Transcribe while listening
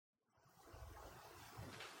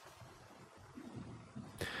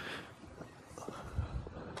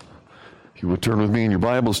If you would turn with me in your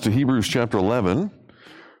Bibles to Hebrews chapter 11. I'm going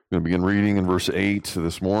to begin reading in verse 8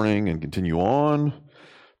 this morning and continue on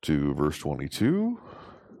to verse 22.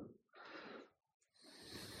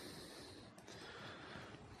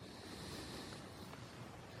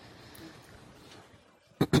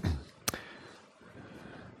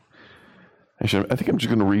 Actually, I think I'm just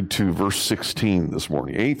going to read to verse 16 this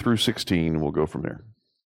morning, 8 through 16, and we'll go from there.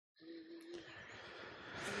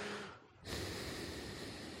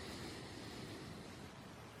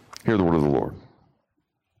 Hear the word of the Lord.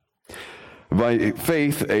 By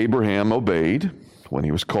faith, Abraham obeyed when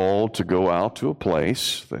he was called to go out to a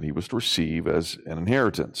place that he was to receive as an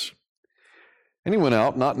inheritance. And he went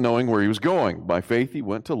out not knowing where he was going. By faith, he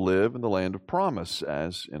went to live in the land of promise,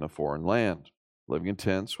 as in a foreign land, living in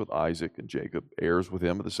tents with Isaac and Jacob, heirs with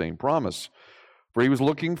him of the same promise. For he was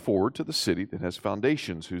looking forward to the city that has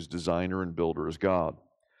foundations, whose designer and builder is God.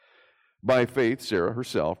 By faith, Sarah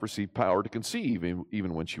herself received power to conceive,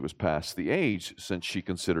 even when she was past the age, since she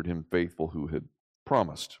considered him faithful who had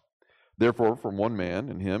promised. Therefore, from one man,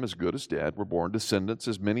 and him as good as dead, were born descendants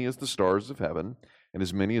as many as the stars of heaven, and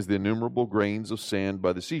as many as the innumerable grains of sand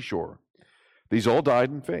by the seashore. These all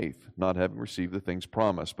died in faith, not having received the things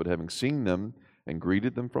promised, but having seen them and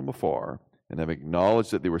greeted them from afar, and having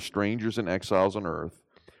acknowledged that they were strangers and exiles on earth.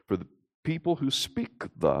 For the people who speak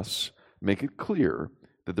thus make it clear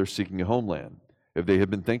that they're seeking a homeland. If they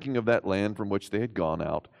had been thinking of that land from which they had gone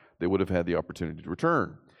out, they would have had the opportunity to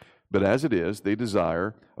return. But as it is, they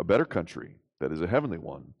desire a better country, that is a heavenly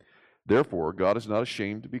one. Therefore, God is not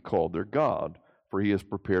ashamed to be called their God, for he has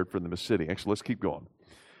prepared for them a city. Actually, let's keep going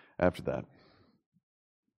after that.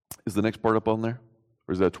 Is the next part up on there?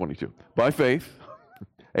 Or is that 22? By faith,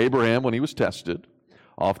 Abraham, when he was tested,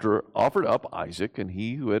 offered up Isaac, and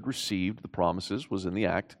he who had received the promises was in the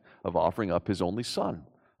act of offering up his only son,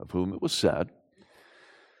 of whom it was said,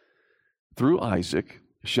 "Through Isaac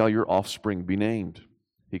shall your offspring be named."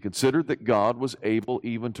 He considered that God was able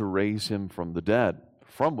even to raise him from the dead,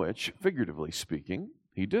 from which, figuratively speaking,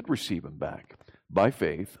 he did receive him back. By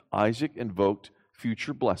faith, Isaac invoked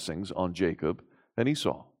future blessings on Jacob and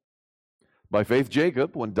Esau. By faith,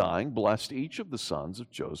 Jacob, when dying, blessed each of the sons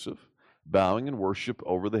of Joseph, bowing in worship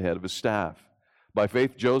over the head of his staff. By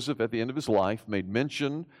faith, Joseph, at the end of his life, made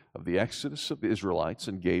mention of the exodus of the Israelites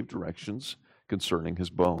and gave directions concerning his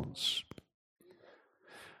bones.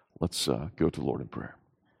 Let's go to the Lord in prayer.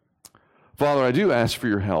 Father, I do ask for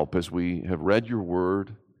your help as we have read your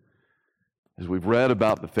word, as we've read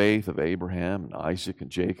about the faith of Abraham and Isaac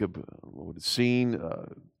and Jacob. We've seen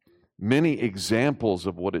many examples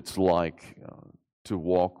of what it's like to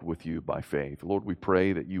walk with you by faith. Lord, we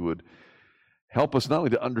pray that you would help us not only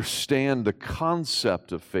to understand the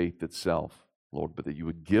concept of faith itself, Lord, but that you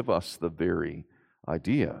would give us the very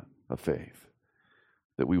idea of faith,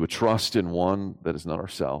 that we would trust in one that is not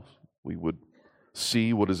ourselves. We would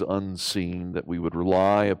see what is unseen, that we would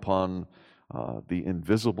rely upon the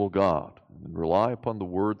invisible God and rely upon the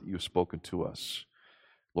word that you have spoken to us.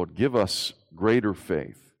 Lord, give us greater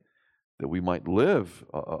faith that we might live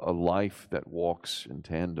a life that walks in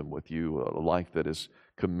tandem with you, a life that is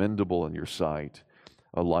commendable in your sight,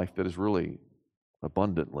 a life that is really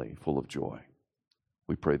abundantly full of joy.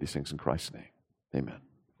 We pray these things in Christ's name. Amen.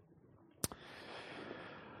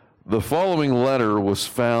 The following letter was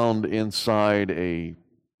found inside a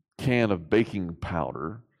can of baking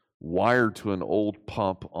powder wired to an old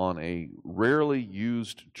pump on a rarely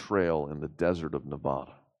used trail in the desert of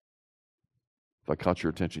Nevada. Have I caught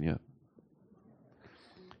your attention yet?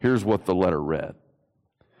 Here's what the letter read.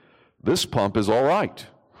 This pump is all right,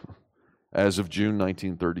 as of June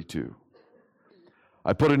 1932.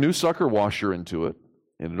 I put a new sucker washer into it,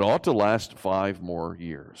 and it ought to last 5 more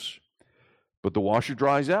years. But the washer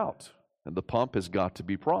dries out, and the pump has got to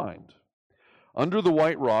be primed. Under the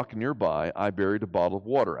white rock nearby, I buried a bottle of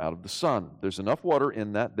water out of the sun. There's enough water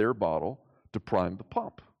in that there bottle to prime the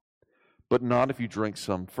pump, but not if you drink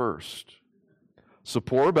some first. So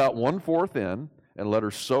pour about 1/4 in, and let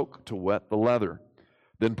her soak to wet the leather.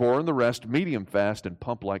 Then pour in the rest medium fast and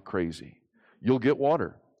pump like crazy. You'll get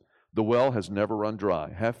water. The well has never run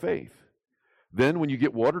dry. Have faith. Then when you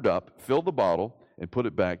get watered up, fill the bottle and put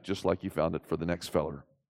it back just like you found it for the next feller.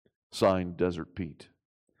 Signed, Desert Pete.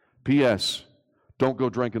 P.S. Don't go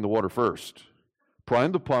drinking the water first.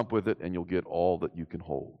 Prime the pump with it and you'll get all that you can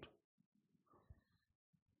hold.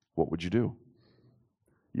 What would you do?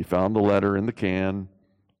 You found the letter in the can.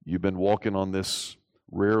 You've been walking on this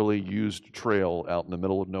rarely used trail out in the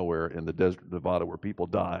middle of nowhere in the desert of Nevada where people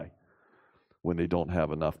die when they don't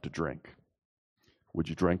have enough to drink. Would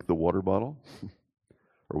you drink the water bottle?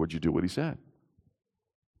 Or would you do what he said?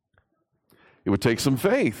 It would take some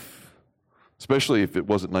faith especially if it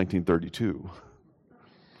wasn't 1932,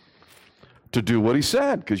 to do what he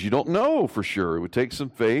said, because you don't know for sure. It would take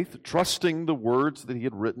some faith, trusting the words that he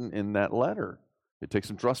had written in that letter. It takes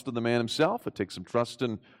some trust in the man himself. It takes some trust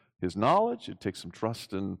in his knowledge. It takes some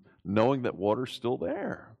trust in knowing that water's still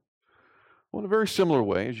there. Well, in a very similar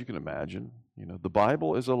way, as you can imagine, the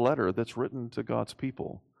Bible is a letter that's written to God's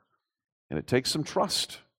people. And it takes some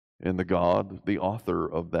trust in the God, the author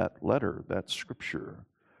of that letter, that scripture.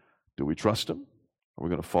 Do we trust him? Are we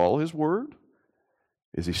going to follow his word?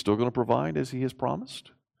 Is he still going to provide as he has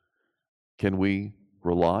promised? Can we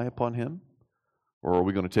rely upon him? Or are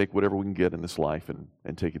we going to take whatever we can get in this life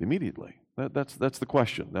and take it immediately? That's the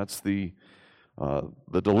question. That's the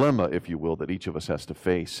dilemma, if you will, that each of us has to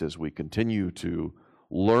face as we continue to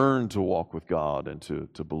learn to walk with God and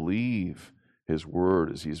to believe his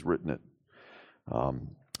word as he's written it.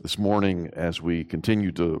 This morning, as we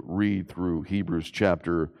continue to read through Hebrews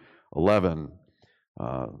chapter 11,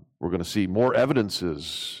 we're going to see more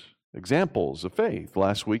examples of faith.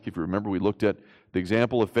 Last week, if you remember, we looked at the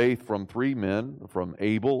example of faith from three men, from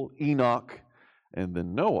Abel, Enoch, and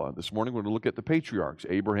then Noah. This morning, we're going to look at the patriarchs,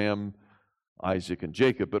 Abraham, Isaac, and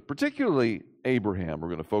Jacob, but particularly Abraham we're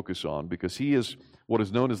going to focus on because he is what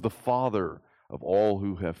is known as the father of all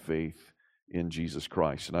who have faith in Jesus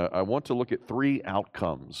Christ. And I want to look at three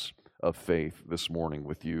outcomes of faith this morning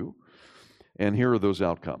with you, and here are those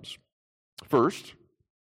outcomes. First,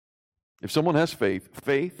 if someone has faith,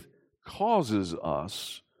 faith causes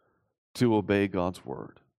us to obey God's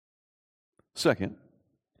word. Second,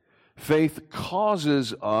 faith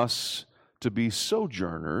causes us to be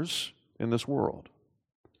sojourners in this world.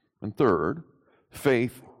 And third,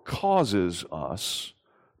 faith causes us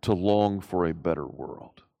to long for a better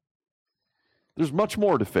world. There's much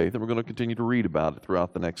more to faith, and we're going to continue to read about it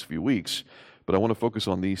throughout the next few weeks, but I want to focus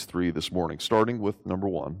on these three this morning, starting with number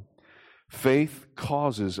one. Faith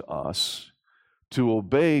causes us to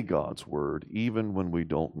obey God's word even when we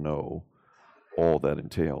don't know all that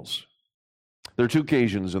entails. There are two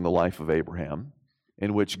occasions in the life of Abraham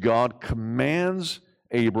in which God commands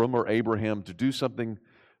Abram or Abraham to do something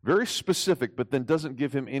very specific, but then doesn't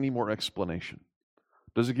give him any more explanation.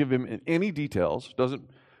 Doesn't give him any details, doesn't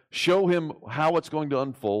show him how it's going to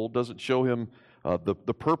unfold, doesn't show him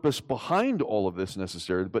the purpose behind all of this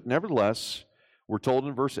necessarily, but nevertheless, we're told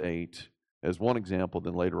in verse 8, as one example,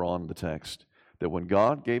 then later on in the text, that when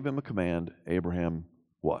God gave him a command, Abraham,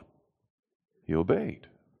 what? He obeyed.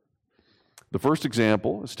 The first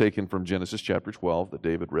example is taken from Genesis chapter 12 that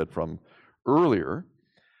David read from earlier,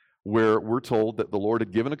 where we're told that the Lord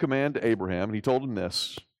had given a command to Abraham, and he told him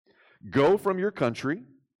this, "Go from your country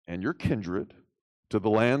and your kindred to the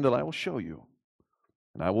land that I will show you.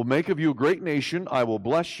 And I will make of you a great nation. I will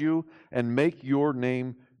bless you and make your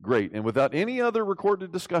name great." And without any other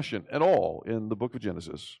recorded discussion at all in the book of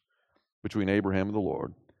Genesis between Abraham and the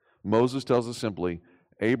Lord, Moses tells us simply,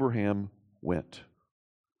 Abraham went,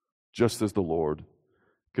 just as the Lord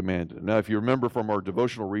commanded. Now, if you remember from our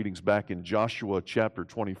devotional readings back in Joshua chapter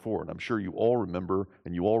 24, and I'm sure you all remember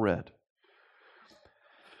and you all read,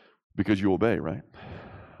 because you obey, right?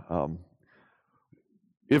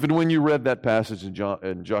 If and when you read that passage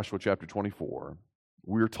in Joshua chapter 24,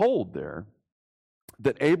 we're told there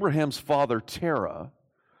that Abraham's father Terah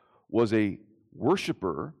was a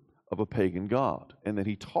worshiper of a pagan god, and that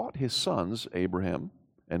he taught his sons, Abraham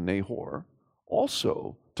and Nahor,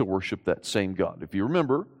 also to worship that same God. If you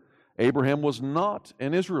remember, Abraham was not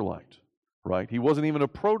an Israelite, right? He wasn't even a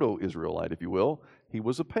proto-Israelite, if you will. He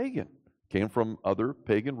was a pagan. Came from other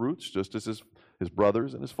pagan roots, just as his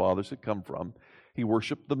brothers and his fathers had come from. He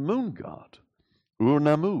worshiped the moon god,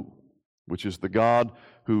 Ur-Nammu, which is the god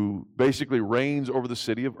who basically reigns over the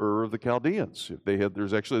city of Ur of the Chaldeans.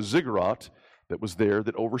 There's actually a ziggurat that was there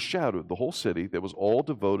that overshadowed the whole city that was all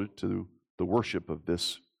devoted to the worship of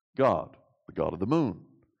this god, the god of the moon.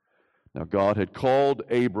 Now, God had called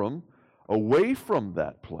Abram away from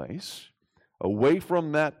that place, away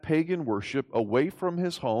from that pagan worship, away from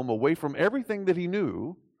his home, away from everything that he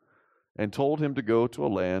knew, and told him to go to a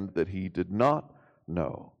land that he did not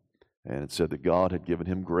know. And it said that God had given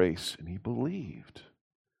him grace, and he believed.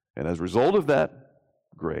 And as a result of that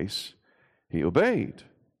grace, he obeyed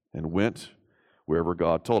and went wherever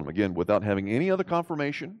God told him. Again, without having any other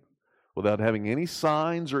confirmation, without having any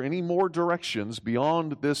signs or any more directions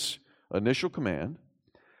beyond this initial command,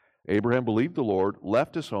 Abraham believed the Lord,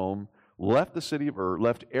 left his home, left the city of Ur,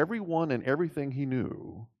 left everyone and everything he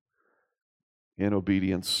knew in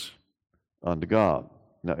obedience unto God.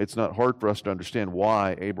 Now, it's not hard for us to understand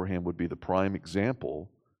why Abraham would be the prime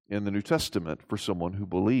example in the New Testament for someone who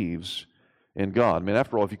believes in God. I mean,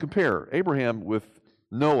 after all, if you compare Abraham with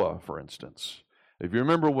Noah, for instance. If you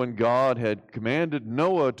remember when God had commanded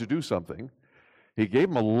Noah to do something, he gave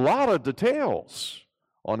him a lot of details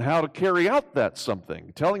on how to carry out that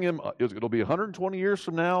something, telling him it'll be 120 years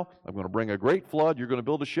from now, I'm going to bring a great flood, you're going to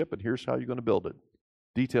build a ship, and here's how you're going to build it.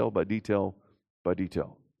 Detail by detail by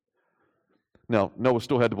detail. Now, Noah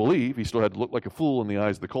still had to believe, he still had to look like a fool in the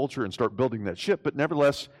eyes of the culture and start building that ship, but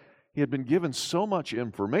nevertheless, he had been given so much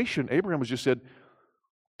information. Abraham was just said,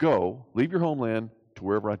 go, leave your homeland to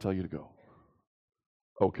wherever I tell you to go.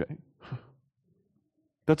 Okay.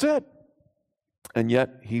 That's it. And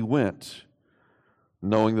yet he went,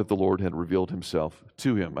 knowing that the Lord had revealed himself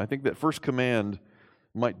to him. I think that first command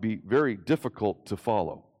might be very difficult to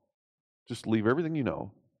follow. Just leave everything you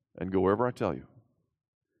know and go wherever I tell you.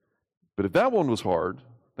 But if that one was hard,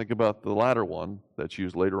 think about the latter one that's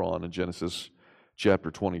used later on in Genesis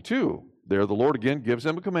chapter 22. There the Lord again gives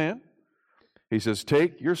him a command. He says,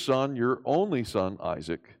 take your son, your only son,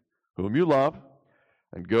 Isaac, whom you love,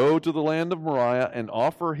 and go to the land of Moriah and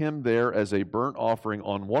offer him there as a burnt offering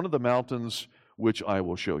on one of the mountains which I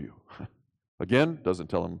will show you. Again, doesn't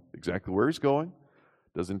tell him exactly where he's going,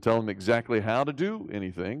 doesn't tell him exactly how to do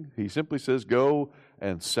anything. He simply says, go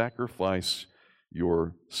and sacrifice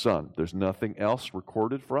your son. There's nothing else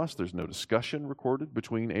recorded for us. There's no discussion recorded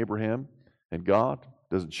between Abraham and God.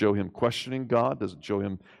 Doesn't show him questioning God, doesn't show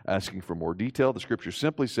him asking for more detail. The scripture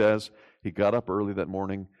simply says he got up early that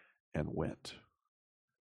morning and went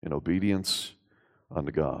in obedience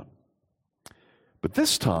unto God. But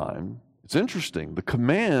this time, it's interesting, the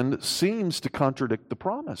command seems to contradict the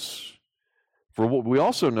promise. For what we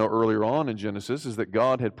also know earlier on in Genesis is that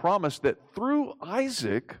God had promised that through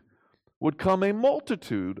Isaac would come a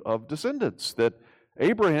multitude of descendants, that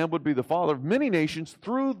Abraham would be the father of many nations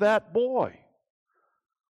through that boy.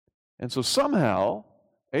 And so somehow,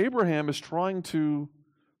 Abraham is trying to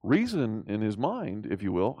reason in his mind, if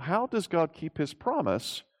you will, how does God keep his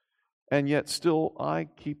promise, and yet still I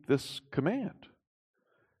keep this command?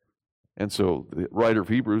 And so the writer of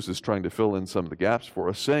Hebrews is trying to fill in some of the gaps for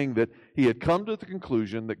us, saying that he had come to the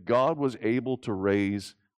conclusion that God was able to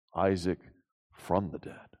raise Isaac from the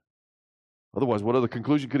dead. Otherwise, what other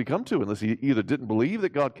conclusion could he come to unless he either didn't believe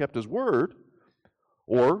that God kept his word,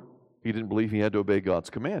 or he didn't believe he had to obey God's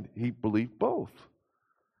command? He believed both,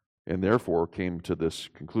 and therefore came to this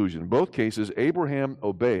conclusion. In both cases, Abraham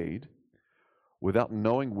obeyed without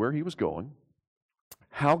knowing where he was going,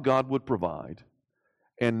 how God would provide,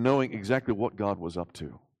 and knowing exactly what God was up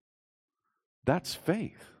to. That's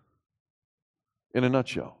faith in a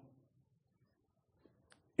nutshell.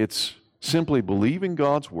 It's simply believing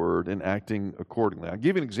God's word and acting accordingly. I'll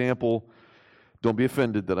give you an example. Don't be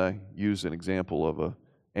offended that I use an example of an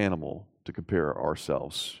animal to compare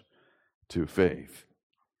ourselves to faith.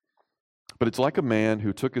 But it's like a man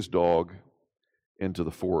who took his dog into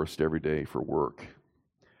the forest every day for work,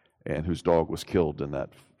 and whose dog was killed in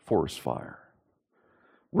that forest fire.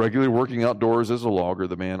 Regularly working outdoors as a logger,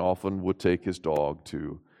 the man often would take his dog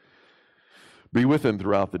to be with him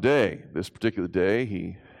throughout the day. This particular day,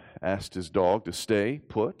 he asked his dog to stay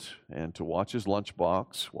put and to watch his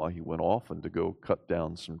lunchbox while he went off and to go cut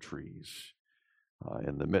down some trees.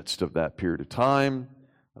 In the midst of that period of time,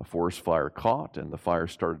 a forest fire caught, and the fire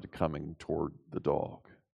started coming toward the dog.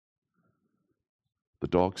 The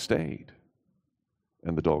dog stayed,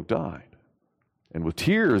 and the dog died. And with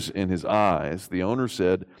tears in his eyes, the owner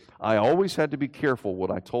said, I always had to be careful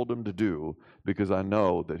what I told him to do because I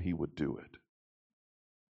know that he would do it.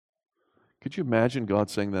 Could you imagine God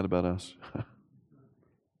saying that about us?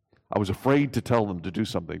 I was afraid to tell them to do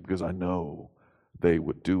something because I know they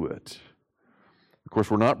would do it. Of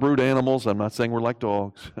course, we're not brute animals. I'm not saying we're like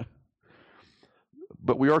dogs.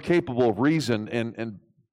 But we are capable of reason, and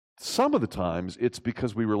some of the times it's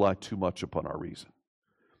because we rely too much upon our reason.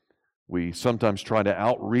 We sometimes try to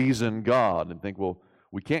out-reason God and think, well,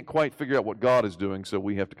 we can't quite figure out what God is doing, so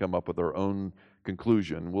we have to come up with our own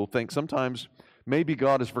conclusion. We'll think sometimes maybe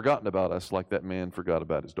God has forgotten about us like that man forgot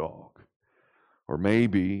about his dog. Or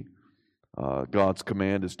maybe God's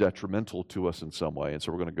command is detrimental to us in some way, and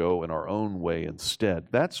so we're going to go in our own way instead.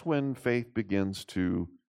 That's when faith begins to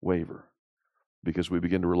waver, because we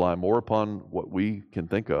begin to rely more upon what we can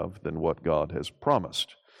think of than what God has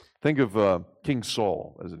promised. Think of King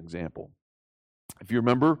Saul as an example. If you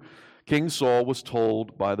remember, King Saul was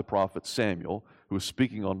told by the prophet Samuel, who was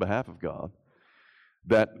speaking on behalf of God,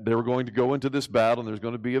 that they were going to go into this battle and there's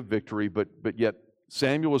going to be a victory, but yet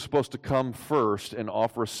Samuel was supposed to come first and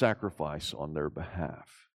offer a sacrifice on their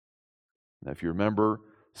behalf. Now, if you remember,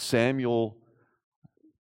 Samuel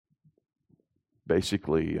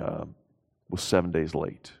basically was 7 days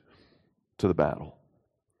late to the battle.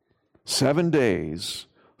 7 days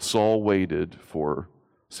Saul waited for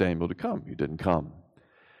Samuel to come. He didn't come.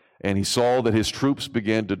 And he saw that his troops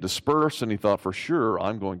began to disperse, and he thought, for sure,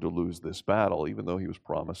 I'm going to lose this battle, even though he was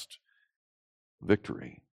promised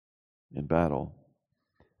victory in battle.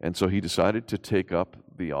 And so he decided to take up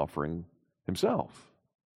the offering himself.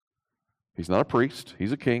 He's not a priest,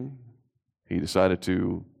 he's a king. He decided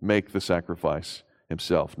to make the sacrifice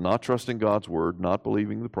himself, not trusting God's word, not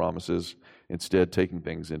believing the promises, instead taking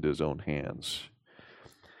things into his own hands.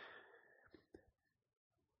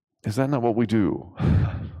 Is that not what we do?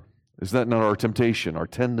 Is that not our temptation, our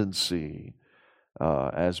tendency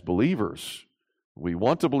as believers? We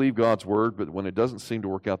want to believe God's word, but when it doesn't seem to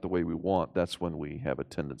work out the way we want, that's when we have a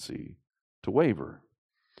tendency to waver.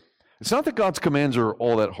 It's not that God's commands are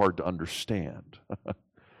all that hard to understand.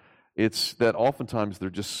 It's that oftentimes they're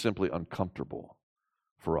just simply uncomfortable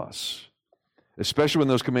for us, especially when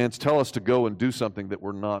those commands tell us to go and do something that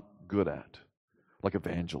we're not good at, like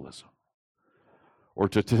evangelism. Or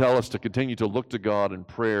to tell us to continue to look to God in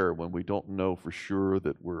prayer when we don't know for sure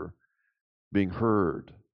that we're being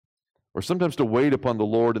heard. Or sometimes to wait upon the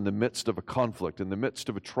Lord in the midst of a conflict, in the midst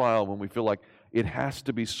of a trial, when we feel like it has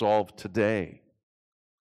to be solved today,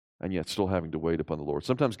 and yet still having to wait upon the Lord.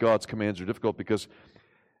 Sometimes God's commands are difficult because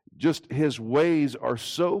just His ways are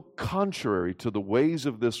so contrary to the ways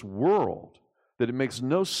of this world that it makes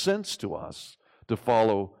no sense to us to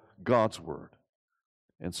follow God's word.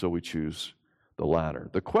 And so we choose the latter.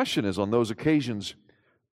 The question is, on those occasions,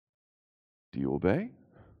 do you obey?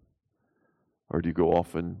 Or do you go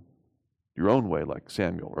off in your own way like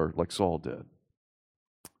Samuel or like Saul did?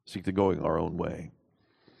 Seek to going our own way.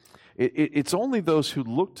 It's only those who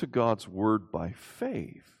look to God's word by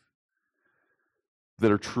faith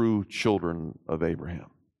that are true children of Abraham.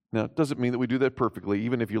 Now, it doesn't mean that we do that perfectly.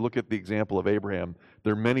 Even if you look at the example of Abraham,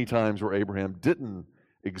 there are many times where Abraham didn't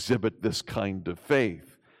exhibit this kind of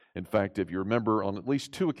faith. In fact, if you remember, on at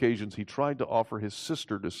least 2 occasions, he tried to offer his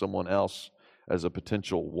sister to someone else as a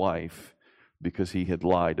potential wife because he had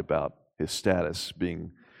lied about his status,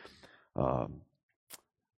 being that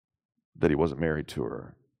he wasn't married to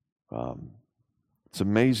her. It's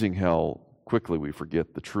amazing how quickly we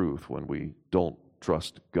forget the truth when we don't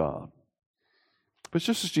trust God. But it's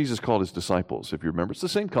just as Jesus called his disciples, if you remember. It's the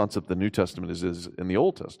same concept the New Testament is in the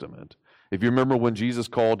Old Testament. If you remember when Jesus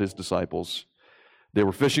called his disciples, they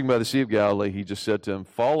were fishing by the Sea of Galilee. He just said to them,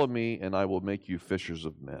 "Follow me, and I will make you fishers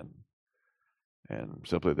of men." And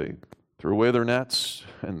simply they threw away their nets,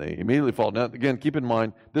 and they immediately followed. Now, again, keep in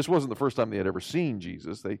mind, this wasn't the first time they had ever seen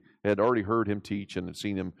Jesus. They had already heard him teach and had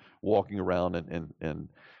seen him walking around and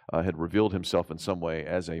had revealed himself in some way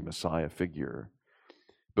as a Messiah figure.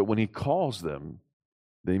 But when he calls them,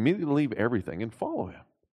 they immediately leave everything and follow him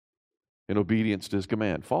in obedience to his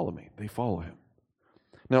command. Follow me. They follow him.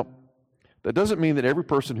 Now, that doesn't mean that every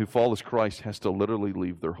person who follows Christ has to literally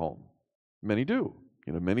leave their home. Many do.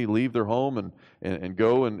 Many leave their home and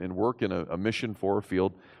go and work in a mission for a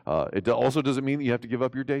field. It also doesn't mean that you have to give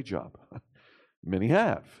up your day job. Many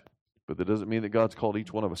have. But that doesn't mean that God's called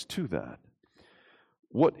each one of us to that.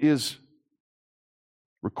 What is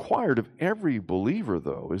required of every believer,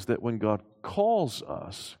 though, is that when God calls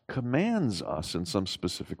us, commands us in some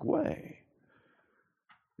specific way,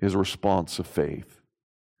 is a response of faith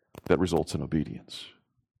that results in obedience.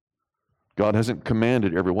 God hasn't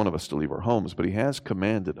commanded every one of us to leave our homes, but He has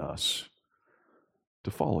commanded us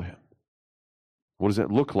to follow Him. What does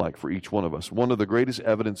that look like for each one of us? One of the greatest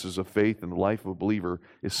evidences of faith in the life of a believer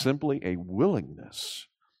is simply a willingness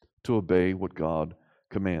to obey what God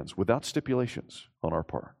commands without stipulations on our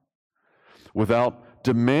part, without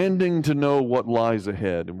demanding to know what lies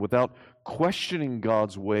ahead, and without questioning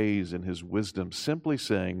God's ways and His wisdom, simply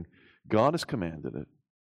saying, God has commanded it.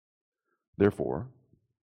 Therefore,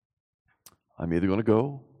 I'm either going to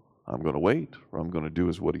go, I'm going to wait, or I'm going to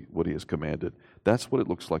do what he has commanded. That's what it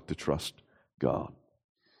looks like to trust God.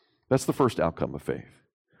 That's the first outcome of faith,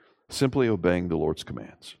 simply obeying the Lord's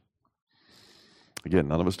commands. Again,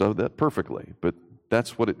 none of us do that perfectly, but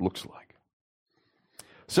that's what it looks like.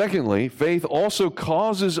 Secondly, faith also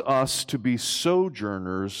causes us to be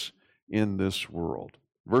sojourners in this world.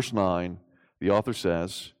 Verse 9, the author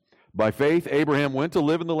says, "By faith Abraham went to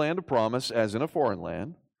live in the land of promise as in a foreign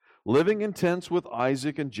land, living in tents with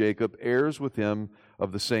Isaac and Jacob, heirs with him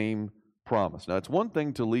of the same promise." Now, it's one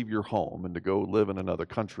thing to leave your home and to go live in another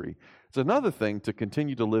country. It's another thing to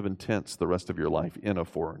continue to live in tents the rest of your life in a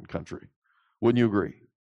foreign country. Wouldn't you agree?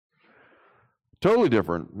 Totally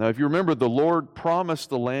different. Now, if you remember, the Lord promised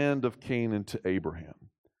the land of Canaan to Abraham,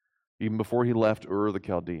 even before he left Ur of the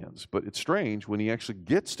Chaldeans. But it's strange, when he actually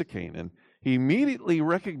gets to Canaan, he immediately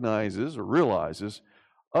recognizes or realizes,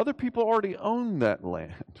 other people already own that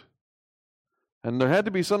land. And there had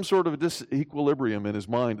to be some sort of disequilibrium in his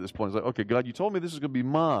mind at this point. It's like, okay, God, you told me this is going to be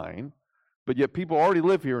mine, but yet people already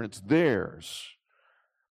live here and it's theirs.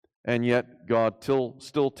 And yet God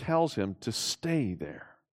still tells him to stay there,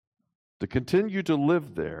 to continue to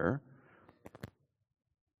live there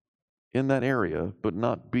in that area, but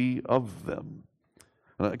not be of them.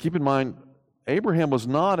 Keep in mind, Abraham was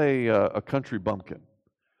not a country bumpkin,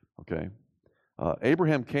 okay?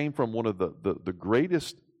 Abraham came from one of the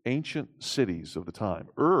greatest ancient cities of the time.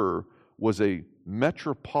 Ur was a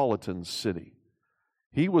metropolitan city.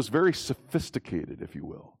 He was very sophisticated, if you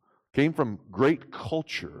will. Came from great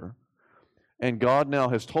culture, and God now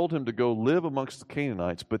has told him to go live amongst the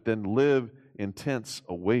Canaanites, but then live in tents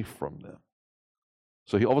away from them.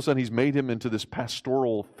 So all of a sudden he's made him into this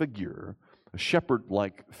pastoral figure, a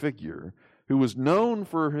shepherd-like figure, who was known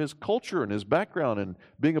for his culture and his background and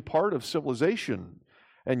being a part of civilization.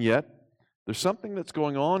 And yet, there's something that's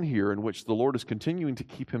going on here in which the Lord is continuing to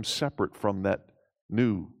keep him separate from that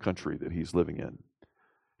new country that he's living in.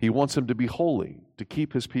 He wants him to be holy, to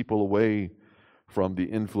keep his people away from the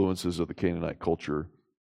influences of the Canaanite culture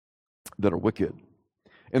that are wicked.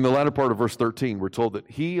 In the latter part of verse 13, we're told that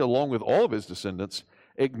he, along with all of his descendants,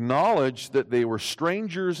 acknowledged that they were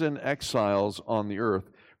strangers and exiles on the earth,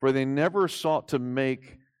 for they never sought to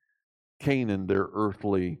make Canaan their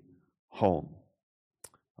earthly home,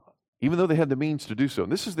 even though they had the means to do so.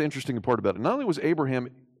 And this is the interesting part about it. Not only was Abraham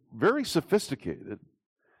very sophisticated,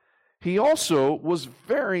 he also was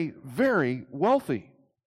very, very wealthy.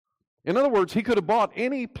 In other words, he could have bought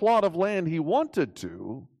any plot of land he wanted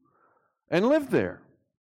to and lived there.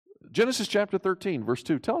 Genesis chapter 13, verse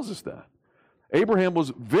 2 tells us that. Abraham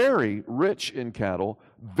was very rich in cattle,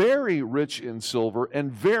 very rich in silver,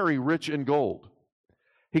 and very rich in gold.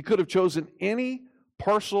 He could have chosen any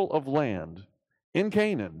parcel of land in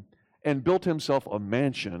Canaan and built himself a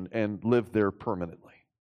mansion and lived there permanently.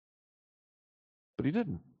 But he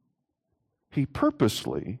didn't. He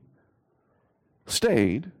purposely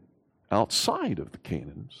stayed outside of the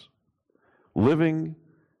Canaans, living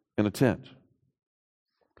in a tent.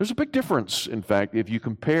 There's a big difference, in fact, if you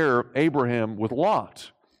compare Abraham with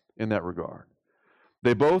Lot in that regard.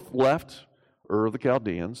 They both left Ur of the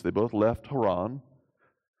Chaldeans. They both left Haran.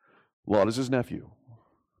 Lot is his nephew.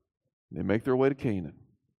 They make their way to Canaan.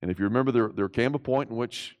 And if you remember, there came a point in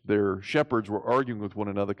which their shepherds were arguing with one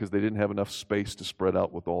another because they didn't have enough space to spread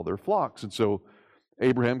out with all their flocks. And so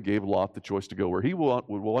Abraham gave Lot the choice to go where he would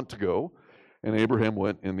want to go, and Abraham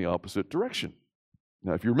went in the opposite direction.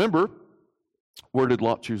 Now, if you remember, where did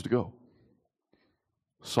Lot choose to go?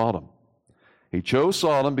 Sodom. He chose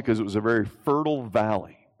Sodom because it was a very fertile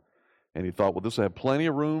valley. And he thought, well, this will have plenty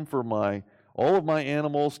of room for all of my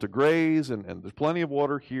animals to graze, and there's plenty of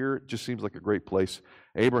water here. It just seems like a great place.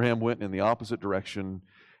 Abraham went in the opposite direction.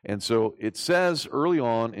 And so it says early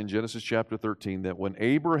on in Genesis chapter 13 that when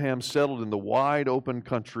Abraham settled in the wide open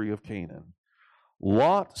country of Canaan,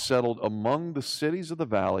 Lot settled among the cities of the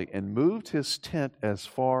valley and moved his tent as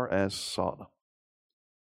far as Sodom.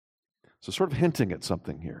 So sort of hinting at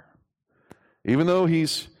something here. Even though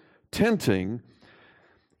he's tenting,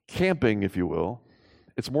 camping, if you will,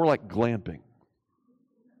 it's more like glamping.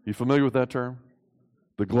 You familiar with that term?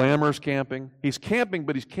 The glamorous camping. He's camping,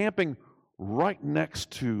 but he's camping right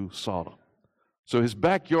next to Sodom. So his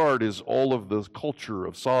backyard is all of the culture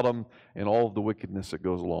of Sodom and all of the wickedness that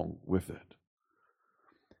goes along with it.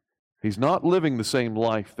 He's not living the same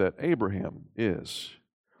life that Abraham is.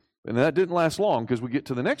 And that didn't last long, because we get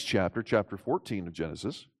to the next chapter, chapter 14 of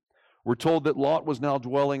Genesis. We're told that Lot was now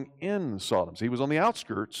dwelling in Sodom. So he was on the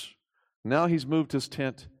outskirts. Now he's moved his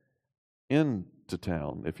tent into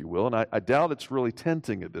town, if you will. And I doubt it's really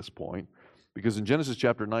tenting at this point, because in Genesis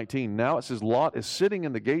chapter 19, now it says Lot is sitting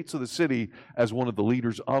in the gates of the city as one of the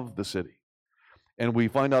leaders of the city. And we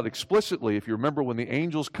find out explicitly, if you remember, when the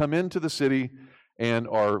angels come into the city and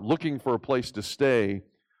are looking for a place to stay,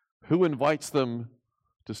 who invites them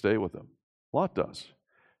to stay with them? Lot does.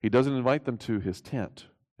 He doesn't invite them to his tent.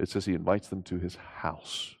 It says he invites them to his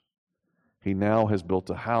house. He now has built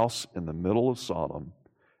a house in the middle of Sodom,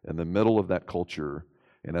 in the middle of that culture,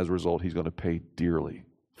 and as a result, he's going to pay dearly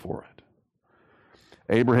for it.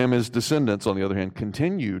 Abraham and his descendants, on the other hand,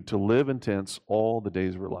 continued to live in tents all the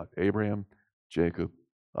days of their life. Abraham, Jacob,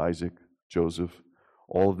 Isaac, Joseph,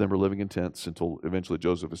 all of them were living in tents until eventually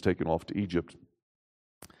Joseph is taken off to Egypt.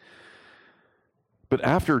 But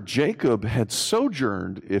after Jacob had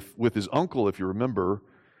sojourned with his uncle, if you remember,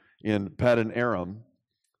 in Paddan Aram,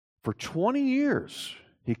 for 20 years,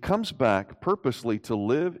 he comes back purposely to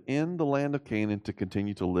live in the land of Canaan, to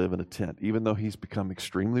continue to live in a tent, even though he's become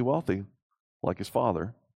extremely wealthy, like his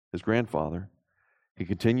father. his grandfather, he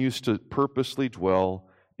continues to purposely dwell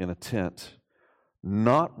in a tent,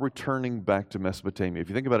 not returning back to Mesopotamia. If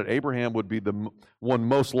you think about it, Abraham would be the one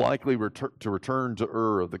most likely to return to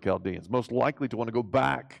Ur of the Chaldeans, most likely to want to go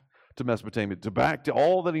back to Mesopotamia, back to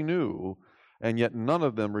all that he knew, and yet none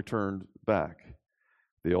of them returned back.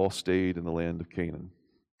 They all stayed in the land of Canaan.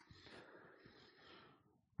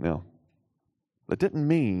 Now, that didn't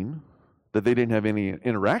mean that they didn't have any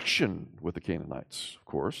interaction with the Canaanites, of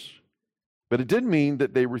course, but it did mean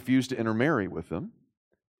that they refused to intermarry with them.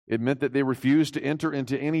 It meant that they refused to enter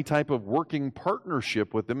into any type of working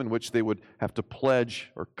partnership with them in which they would have to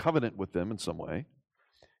pledge or covenant with them in some way.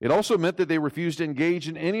 It also meant that they refused to engage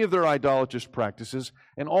in any of their idolatrous practices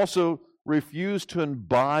and also refused to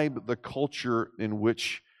imbibe the culture in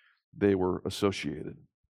which they were associated.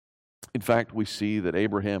 In fact, we see that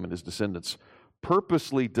Abraham and his descendants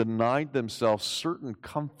purposely denied themselves certain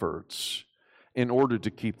comforts in order to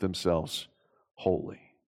keep themselves holy,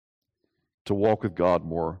 to walk with God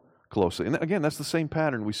more closely. And again, that's the same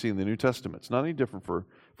pattern we see in the New Testament. It's not any different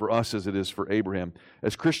for us as it is for Abraham.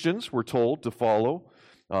 As Christians, we're told to follow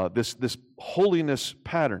this holiness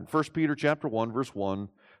pattern. 1 Peter chapter 1, verse 1,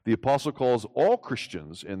 the apostle calls all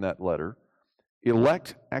Christians in that letter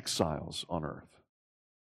elect exiles on earth.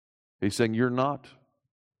 He's saying you're not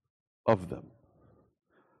of them.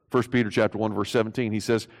 1 Peter chapter 1, verse 17, he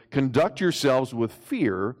says, conduct yourselves with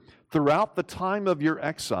fear throughout the time of your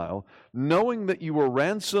exile, knowing that you were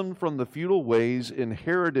ransomed from the futile ways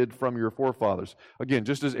inherited from your forefathers. Again,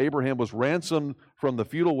 just as Abraham was ransomed from the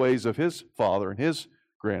futile ways of his father and his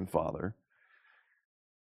grandfather,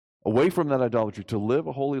 away from that idolatry, to live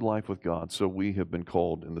a holy life with God, so we have been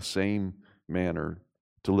called in the same manner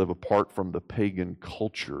to live apart from the pagan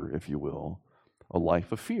culture, if you will, a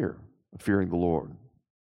life of fear, of fearing the Lord.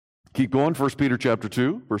 Keep going, 1 Peter chapter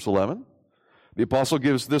 2, verse 11. The apostle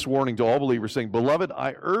gives this warning to all believers, saying, beloved,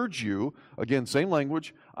 I urge you, again, same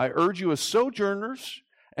language, I urge you as sojourners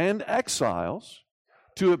and exiles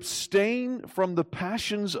to abstain from the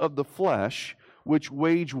passions of the flesh, which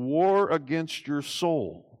wage war against your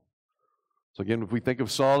soul. So again, if we think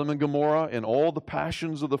of Sodom and Gomorrah and all the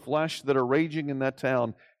passions of the flesh that are raging in that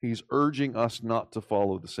town, he's urging us not to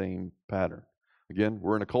follow the same pattern. Again,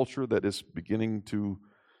 we're in a culture that is beginning to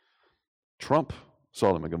trump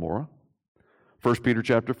Sodom and Gomorrah. 1 Peter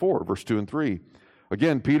chapter 4, verse 2 and 3.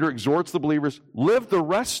 Again, Peter exhorts the believers, live the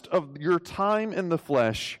rest of your time in the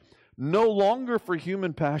flesh, no longer for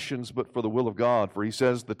human passions, but for the will of God. For he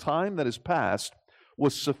says, the time that is past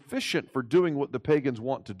was sufficient for doing what the pagans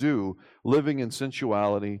want to do, living in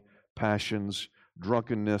sensuality, passions,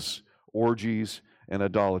 drunkenness, orgies, and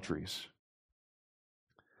idolatries.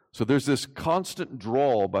 So there's this constant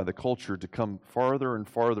draw by the culture to come farther and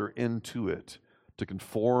farther into it, to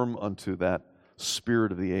conform unto that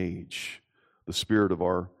spirit of the age, the spirit of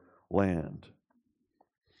our land.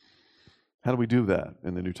 How do we do that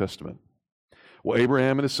in the New Testament? Well,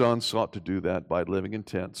 Abraham and his sons sought to do that by living in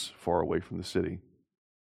tents far away from the city.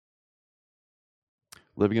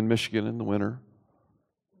 Living in Michigan in the winter,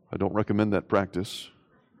 I don't recommend that practice.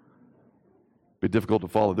 It'd be difficult to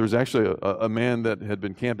follow. There's actually a man that had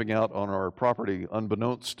been camping out on our property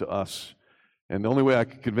unbeknownst to us, and the only way I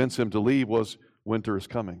could convince him to leave was, winter is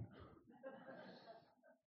coming.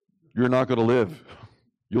 You're not going to live.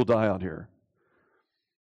 You'll die out here.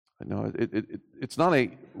 No, it's not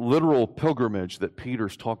a literal pilgrimage that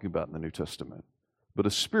Peter's talking about in the New Testament, but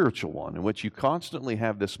a spiritual one in which you constantly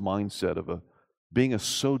have this mindset of being a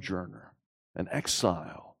sojourner, an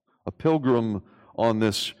exile, a pilgrim on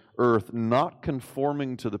this earth, not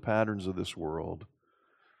conforming to the patterns of this world,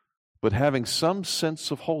 but having some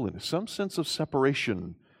sense of holiness, some sense of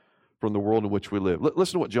separation from the world in which we live.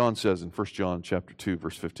 Listen to what John says in 1 John chapter 2,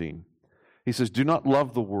 verse 15. He says, do not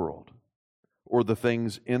love the world or the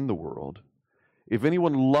things in the world. If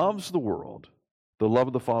anyone loves the world, the love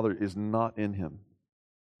of the Father is not in him.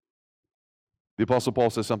 The Apostle Paul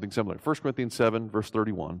says something similar. 1 Corinthians 7, verse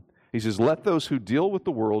 31. He says, let those who deal with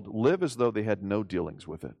the world live as though they had no dealings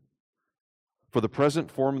with it. For the present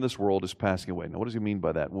form of this world is passing away. Now, what does he mean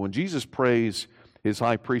by that? Well, when Jesus prays his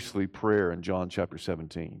high priestly prayer in John chapter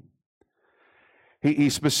 17,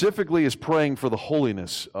 he specifically is praying for the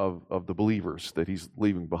holiness of the believers that he's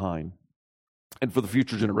leaving behind, and for the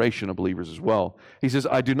future generation of believers as well. He says,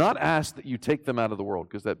 I do not ask that you take them out of the world,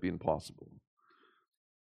 because that'd be impossible,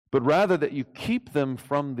 but rather that you keep them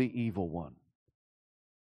from the evil one.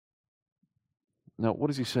 Now,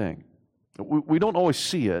 what is he saying? We don't always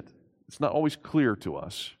see it. It's not always clear to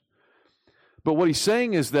us. But what he's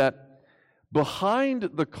saying is that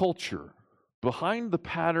behind the culture, behind the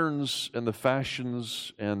patterns and the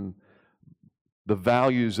fashions and the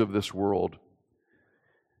values of this world,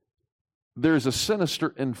 there's a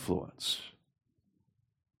sinister influence.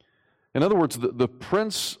 In other words, the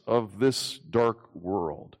prince of this dark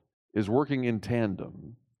world is working in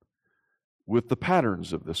tandem with the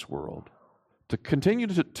patterns of this world to continue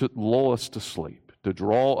to lull us to sleep, to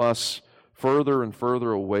draw us further and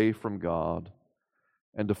further away from God,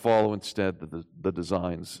 and to follow instead the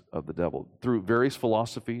designs of the devil through various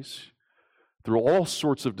philosophies, through all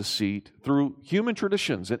sorts of deceit, through human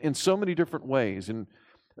traditions in so many different ways. And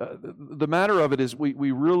the matter of it is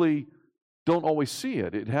we really don't always see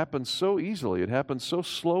it. It happens so easily. It happens so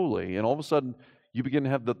slowly. And all of a sudden, you begin to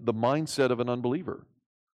have the mindset of an unbeliever.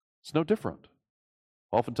 It's no different.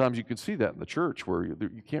 Oftentimes, you can see that in the church where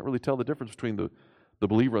you can't really tell the difference between the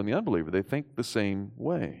believer and the unbeliever. They think the same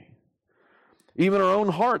way. Even our own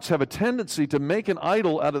hearts have a tendency to make an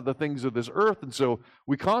idol out of the things of this earth. And so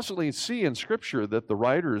we constantly see in Scripture that the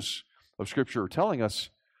writers of Scripture are telling us,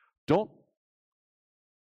 don't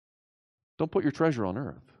put your treasure on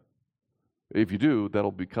earth. If you do,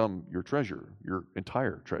 that'll become your treasure, your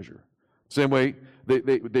entire treasure. Same way,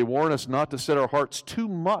 they warn us not to set our hearts too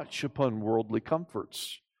much upon worldly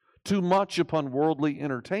comforts, too much upon worldly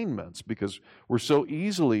entertainments, because we're so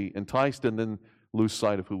easily enticed and then lose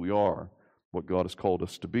sight of who we are, what God has called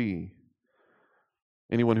us to be.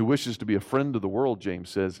 Anyone who wishes to be a friend of the world, James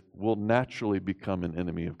says, will naturally become an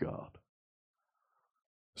enemy of God.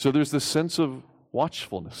 So there's this sense of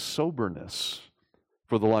watchfulness, soberness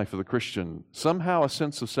for the life of the Christian, somehow a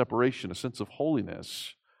sense of separation, a sense of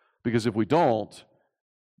holiness, because if we don't,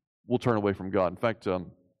 we'll turn away from God. In fact,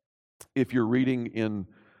 if you're reading in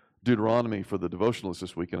Deuteronomy for the devotionalists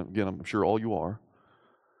this week, and again, I'm sure all you are,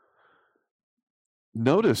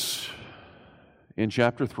 notice in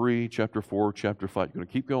chapter 3, chapter 4, chapter 5, you're going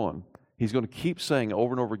to keep going. He's going to keep saying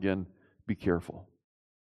over and over again, be careful.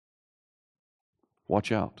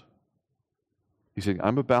 Watch out. He's saying,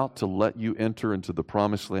 I'm about to let you enter into the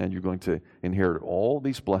promised land. You're going to inherit all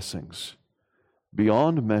these blessings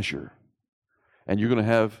beyond measure. And you're going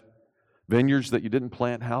to have vineyards that you didn't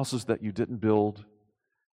plant, houses that you didn't build.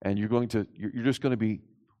 And you're just going to be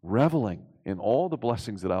reveling in all the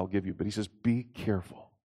blessings that I'll give you. But he says, be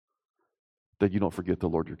careful that you don't forget the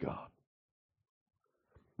Lord your God.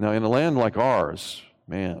 Now, in a land like ours,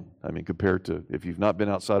 man, compared to if you've not been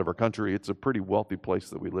outside of our country, it's a pretty wealthy place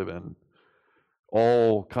that we live in.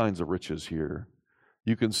 All kinds of riches here.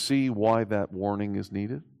 You can see why that warning is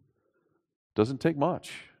needed. It doesn't take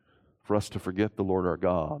much for us to forget the Lord our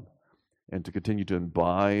God and to continue to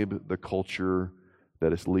imbibe the culture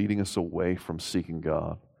that is leading us away from seeking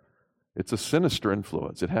God. It's a sinister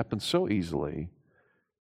influence. It happens so easily,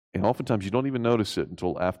 and oftentimes you don't even notice it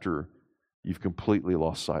until after you've completely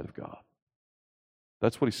lost sight of God.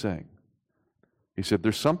 That's what he's saying. He said,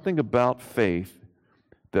 there's something about faith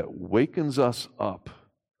that wakens us up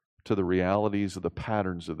to the realities of the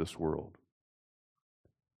patterns of this world.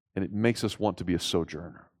 And it makes us want to be a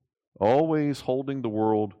sojourner, always holding the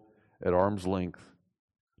world at arm's length,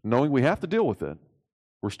 knowing we have to deal with it.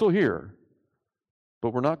 We're still here,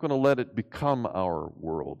 but we're not going to let it become our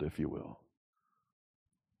world, if you will.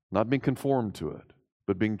 Not being conformed to it,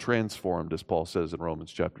 but being transformed, as Paul says in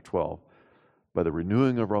Romans chapter 12, by the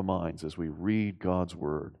renewing of our minds as we read God's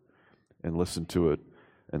word and listen to it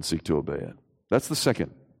and seek to obey it. That's the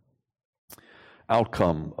second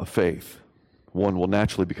outcome of faith. One will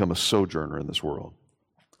naturally become a sojourner in this world.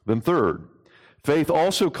 Then third, faith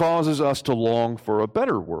also causes us to long for a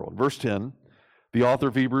better world. Verse 10, the author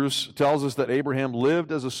of Hebrews tells us that Abraham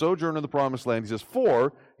lived as a sojourner in the promised land. He says,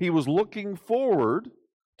 for he was looking forward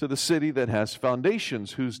to the city that has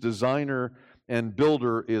foundations, whose designer and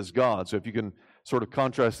builder is God. So if you can sort of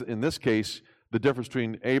contrast, in this case, the difference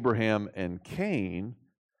between Abraham and Cain.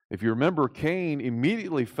 If you remember, Cain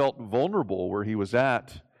immediately felt vulnerable where he was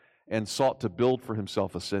at and sought to build for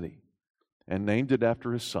himself a city and named it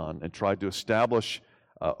after his son and tried to establish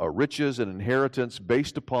a riches and inheritance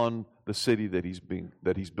based upon the city that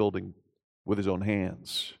he's building with his own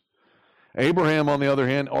hands. Abraham, on the other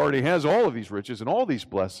hand, already has all of these riches and all these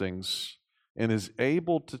blessings and is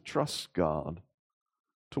able to trust God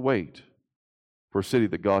to wait for a city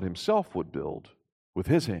that God himself would build with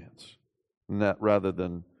his hands, and that rather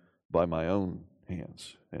than by my own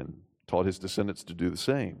hands, and taught his descendants to do the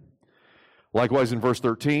same. Likewise, in verse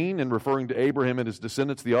 13, in referring to Abraham and his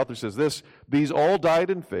descendants, the author says this, these all died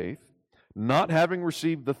in faith, not having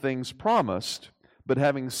received the things promised, but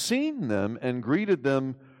having seen them and greeted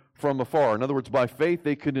them from afar. In other words, by faith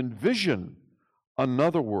they could envision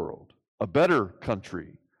another world, a better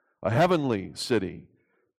country, a heavenly city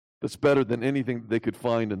that's better than anything they could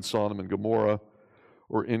find in Sodom and Gomorrah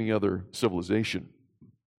or any other civilization.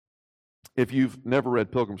 If you've never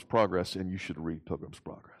read Pilgrim's Progress, and you should read Pilgrim's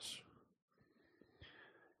Progress.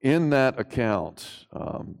 In that account,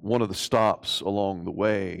 one of the stops along the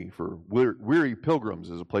way for weary pilgrims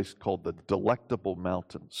is a place called the Delectable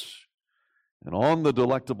Mountains. And on the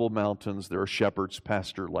Delectable Mountains, there are shepherds,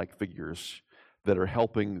 pastor-like figures that are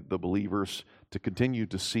helping the believers to continue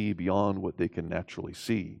to see beyond what they can naturally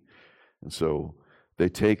see. And so they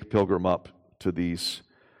take Pilgrim up to these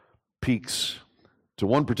peaks, to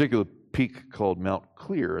one particular peak called Mount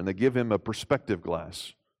Clear, and they give him a perspective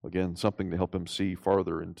glass. Again, something to help him see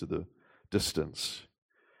farther into the distance.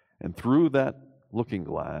 And through that looking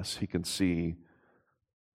glass, he can see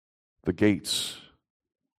the gates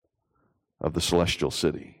of the celestial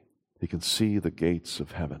city. He can see the gates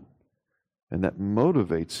of heaven. And that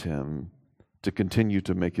motivates him to continue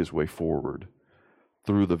to make his way forward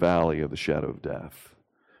through the valley of the shadow of death,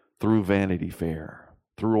 through Vanity Fair,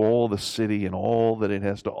 through all the city and all that it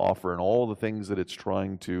has to offer and all the things that it's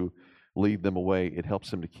trying to lead them away. It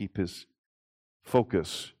helps him to keep his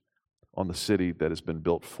focus on the city that has been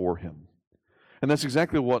built for him. And that's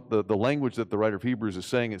exactly what the language that the writer of Hebrews is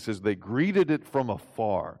saying. It says they greeted it from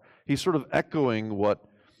afar. He's sort of echoing what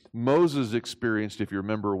Moses experienced, if you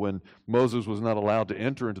remember, when Moses was not allowed to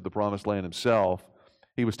enter into the promised land himself.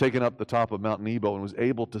 He was taken up the top of Mount Nebo and was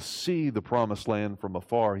able to see the promised land from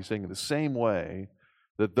afar. He's saying in the same way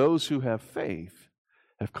that those who have faith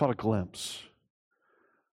have caught a glimpse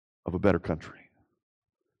of a better country.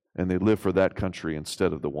 And they live for that country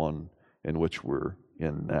instead of the one in which we're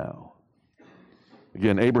in now.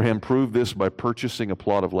 Again, Abraham proved this by purchasing a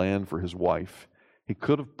plot of land for his wife. He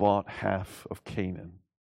could have bought half of Canaan.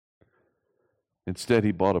 Instead,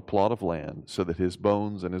 he bought a plot of land so that his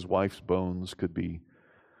bones and his wife's bones could be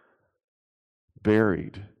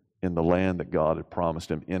buried in the land that God had promised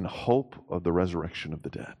him in hope of the resurrection of the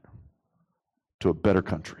dead to a better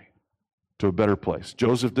country, to a better place.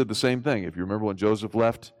 Joseph did the same thing. If you remember when Joseph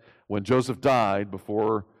left, when Joseph died,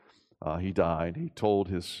 before he died, he told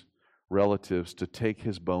his relatives to take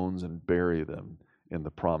his bones and bury them in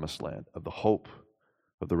the promised land of the hope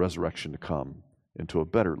of the resurrection to come into a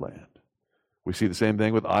better land. We see the same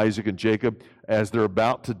thing with Isaac and Jacob. As they're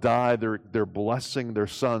about to die, they're blessing their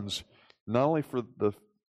sons, not only for the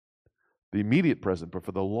immediate present, but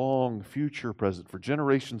for the long future present, for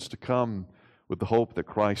generations to come, with the hope that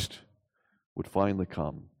Christ would finally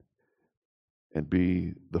come and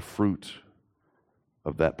be the fruit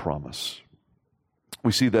of that promise.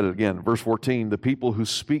 We see that again. Verse 14, the people who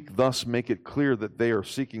speak thus make it clear that they are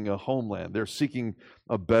seeking a homeland. They're seeking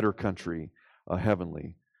a better country, a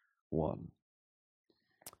heavenly one.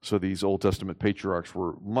 So these Old Testament patriarchs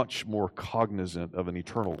were much more cognizant of an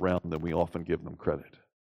eternal realm than we often give them credit.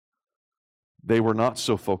 They were not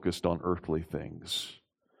so focused on earthly things.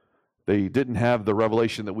 They didn't have the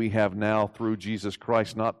revelation that we have now through Jesus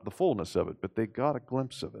Christ, not the fullness of it, but they got a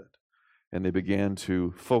glimpse of it. And they began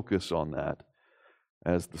to focus on that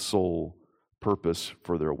as the sole purpose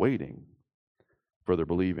for their waiting, for their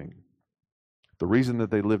believing. The reason that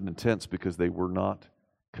they lived in tents because they were not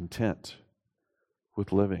content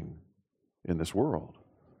with living in this world.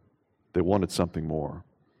 They wanted something more.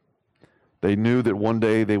 They knew that one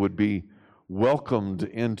day they would be welcomed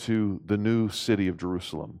into the new city of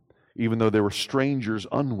Jerusalem, even though they were strangers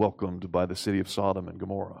unwelcomed by the city of Sodom and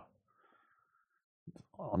Gomorrah.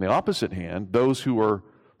 On the opposite hand, those who are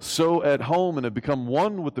so at home and have become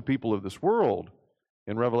one with the people of this world,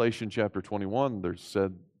 in Revelation chapter 21, they're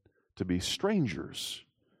said to be strangers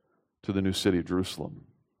to the new city of Jerusalem.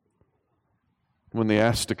 When they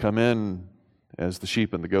asked to come in, as the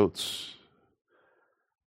sheep and the goats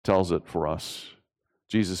tells it for us,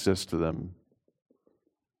 Jesus says to them,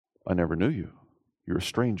 I never knew you. You're a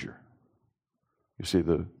stranger. You see,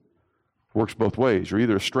 it works both ways. You're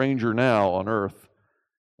either a stranger now on earth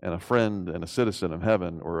and a friend and a citizen of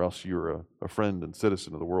heaven, or else you're a friend and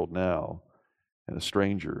citizen of the world now and a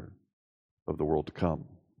stranger of the world to come.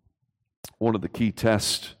 One of the key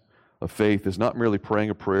tests of faith is not merely praying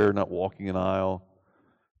a prayer, not walking an aisle,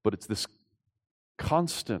 but it's this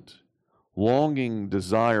constant longing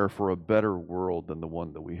desire for a better world than the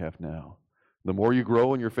one that we have now. The more you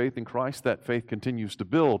grow in your faith in Christ, that faith continues to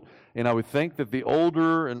build. And I would think that the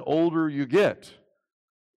older and older you get,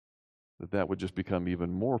 that would just become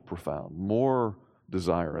even more profound, more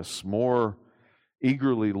desirous, more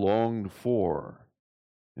eagerly longed for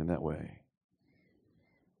in that way.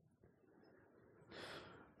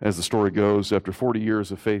 As the story goes, after 40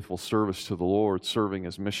 years of faithful service to the Lord, serving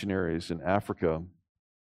as missionaries in Africa,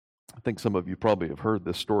 I think some of you probably have heard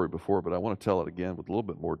this story before, but I want to tell it again with a little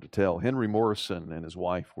bit more detail. Henry Morrison and his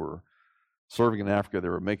wife were serving in Africa. They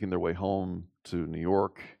were making their way home to New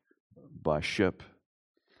York by ship.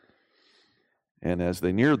 And as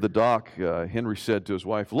they neared the dock, Henry said to his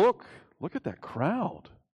wife, look at that crowd.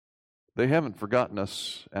 They haven't forgotten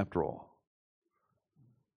us after all.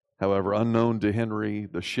 However, unknown to Henry,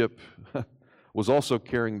 the ship was also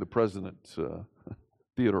carrying the president,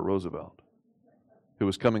 Theodore Roosevelt, who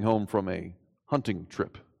was coming home from a hunting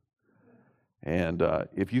trip. And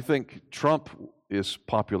if you think Trump is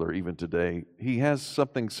popular even today, he has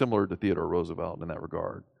something similar to Theodore Roosevelt in that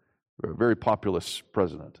regard. A very populist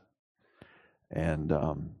president. And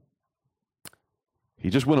he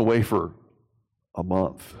just went away for a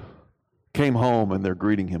month. Came home and they're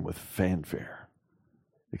greeting him with fanfare.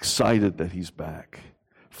 Excited that he's back.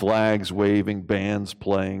 Flags waving, bands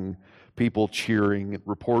playing, people cheering,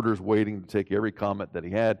 reporters waiting to take every comment that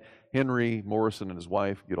he had. Henry Morrison and his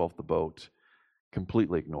wife get off the boat,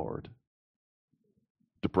 completely ignored,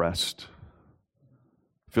 depressed,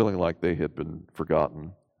 feeling like they had been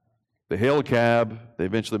forgotten. They hail a cab. They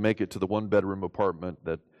eventually make it to the one-bedroom apartment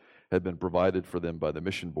that had been provided for them by the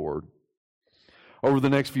mission board. Over the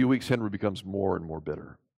next few weeks, Henry becomes more and more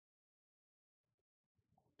bitter.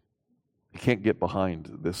 He can't get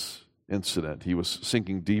behind this incident. He was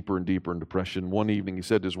sinking deeper and deeper in depression. One evening, he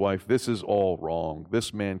said to his wife, this is all wrong.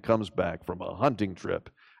 This man comes back from a hunting trip,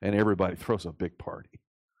 and everybody throws a big party.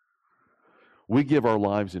 We give our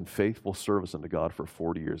lives in faithful service unto God for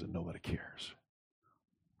 40 years, and nobody cares.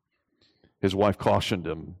 His wife cautioned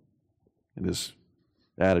him in his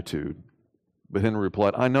attitude. But Henry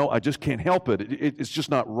replied, I know, I just can't help it. It's just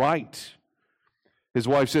not right. His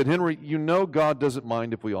wife said, Henry, you know God doesn't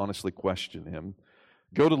mind if we honestly question him.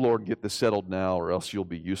 Go to the Lord and get this settled now, or else you'll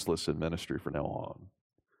be useless in ministry from now on.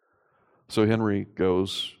 So Henry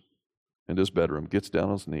goes into his bedroom, gets down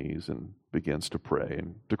on his knees, and begins to pray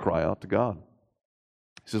and to cry out to God.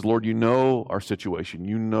 He says, Lord, you know our situation.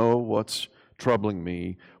 You know what's troubling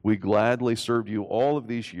me. We gladly served you all of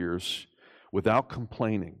these years without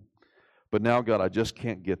complaining. But now, God, I just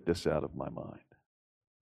can't get this out of my mind.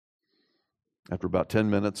 After about 10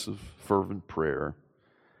 minutes of fervent prayer,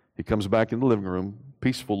 he comes back in the living room,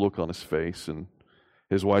 peaceful look on his face, and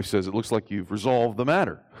his wife says, it looks like you've resolved the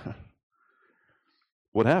matter.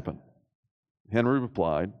 What happened? Henry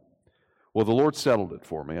replied, well, the Lord settled it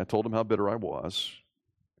for me. I told him how bitter I was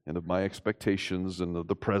and of my expectations and of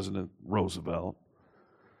the President Roosevelt,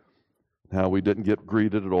 how we didn't get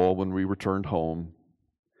greeted at all when we returned home.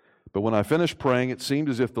 But when I finished praying, it seemed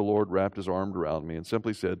as if the Lord wrapped his arm around me and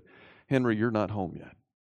simply said, Henry, you're not home yet.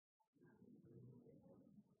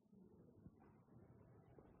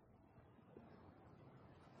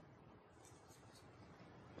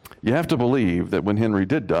 You have to believe that when Henry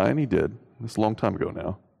did die, and he did, it's a long time ago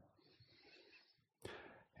now,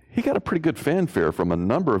 he got a pretty good fanfare from a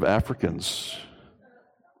number of Africans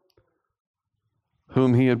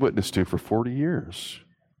whom he had witnessed to for 40 years,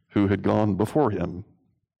 who had gone before him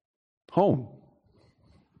home.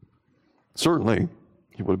 Certainly,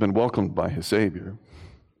 he would have been welcomed by his Savior.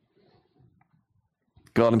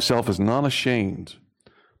 God himself is not ashamed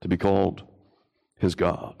to be called his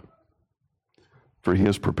God, for he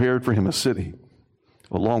has prepared for him a city,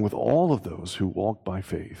 along with all of those who walk by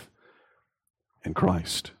faith in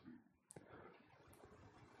Christ.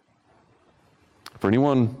 For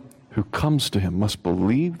anyone who comes to him must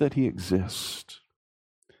believe that he exists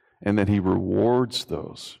and that he rewards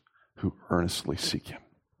those who earnestly seek him.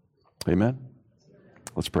 Amen?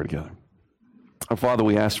 Let's pray together. Our Father,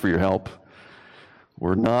 we ask for your help.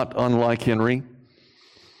 We're not unlike Henry.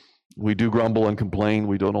 We do grumble and complain.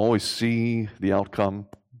 We don't always see the outcome.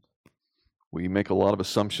 We make a lot of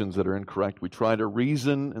assumptions that are incorrect. We try to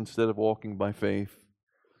reason instead of walking by faith.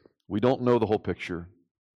 We don't know the whole picture.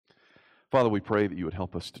 Father, we pray that you would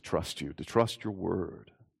help us to trust you, to trust your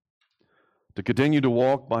word, to continue to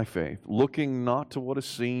walk by faith, looking not to what is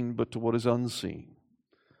seen, but to what is unseen,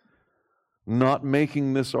 not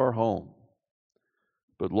making this our home,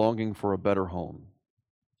 but longing for a better home,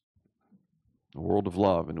 a world of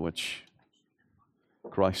love in which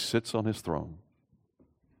Christ sits on his throne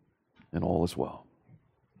and all is well.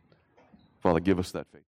 Father, give us that faith.